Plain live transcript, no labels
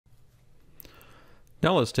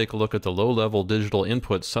Now let's take a look at the low-level digital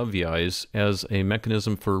input subVIs as a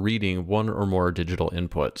mechanism for reading one or more digital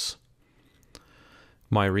inputs.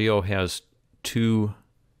 myRIO has two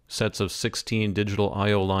sets of 16 digital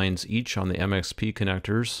I/O lines each on the MXP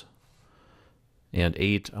connectors and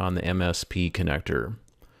 8 on the MSP connector.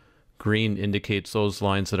 Green indicates those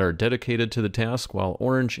lines that are dedicated to the task, while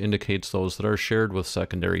orange indicates those that are shared with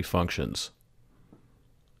secondary functions.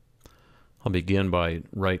 I'll begin by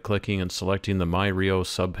right-clicking and selecting the myRIO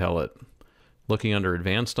subpalette, looking under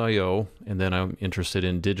Advanced I/O, and then I'm interested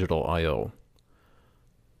in Digital I/O.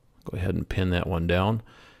 Go ahead and pin that one down,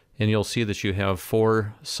 and you'll see that you have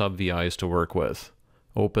 4 subVIs to work with: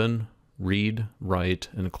 Open, Read, Write,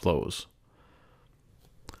 and Close.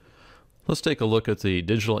 Let's take a look at the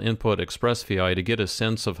Digital Input Express VI to get a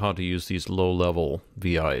sense of how to use these low-level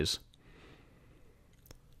VIs.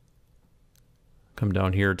 Come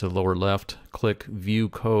down here to the lower left, click View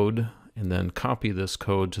Code, and then copy this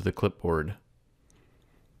code to the clipboard.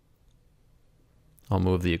 I'll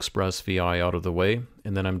move the Express VI out of the way,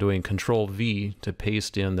 and then I'm doing Control V to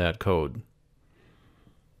paste in that code.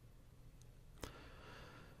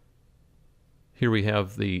 Here we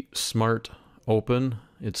have the Smart Open.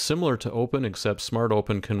 It's similar to Open, except Smart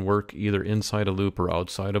Open can work either inside a loop or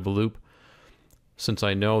outside of a loop. Since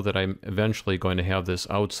I know that I'm eventually going to have this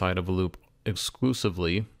outside of a loop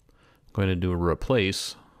exclusively, I'm going to do a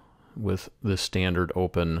replace with the standard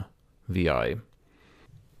Open VI.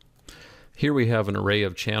 Here we have an array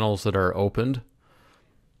of channels that are opened.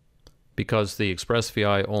 Because the Express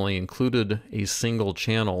VI only included a single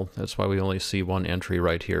channel, that's why we only see one entry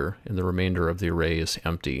right here, and the remainder of the array is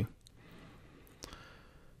empty.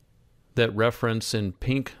 That reference in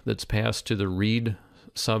pink that's passed to the read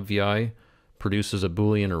subVI produces a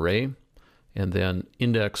Boolean array, and then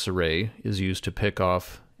index array is used to pick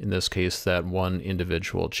off, in this case, that one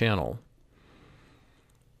individual channel.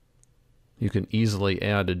 You can easily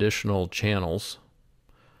add additional channels.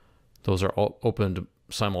 Those are all opened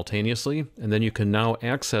simultaneously, and then you can now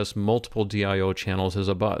access multiple DIO channels as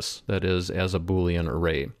a bus, that is, as a Boolean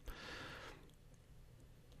array.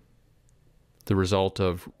 The result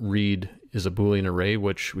of read is a Boolean array,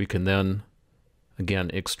 which we can then, again,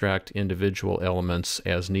 extract individual elements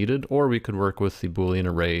as needed, or we could work with the Boolean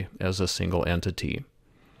array as a single entity.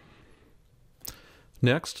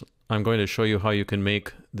 Next, I'm going to show you how you can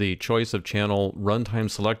make the choice of channel runtime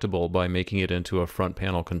selectable by making it into a front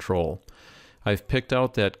panel control. I've picked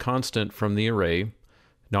out that constant from the array.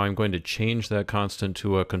 Now I'm going to change that constant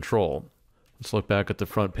to a control. Let's look back at the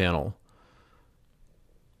front panel.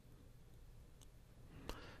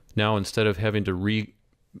 Now, instead of having to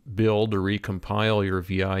rebuild or recompile your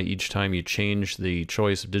VI each time you change the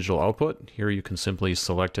choice of digital output, here you can simply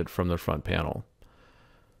select it from the front panel.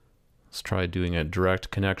 Let's try doing a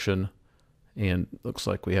direct connection, and looks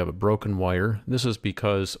like we have a broken wire. This is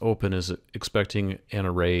because Open is expecting an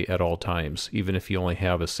array at all times, even if you only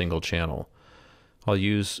have a single channel. I'll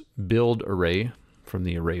use Build Array from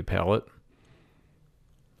the Array palette,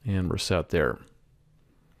 and we're set there.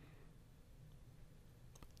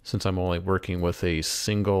 Since I'm only working with a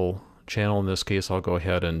single channel in this case, I'll go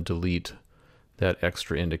ahead and delete that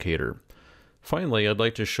extra indicator. Finally, I'd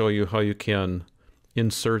like to show you how you can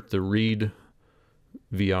insert the read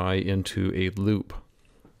VI into a loop.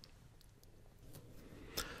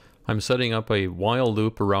 I'm setting up a while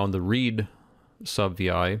loop around the read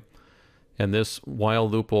subVI, and this while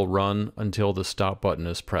loop will run until the stop button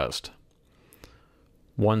is pressed.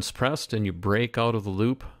 Once pressed and you break out of the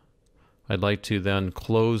loop, I'd like to then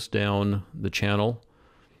close down the channel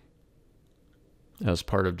as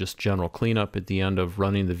part of just general cleanup at the end of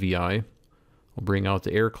running the VI. I'll bring out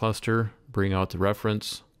the error cluster, bring out the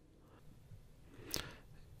reference,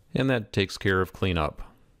 and that takes care of cleanup.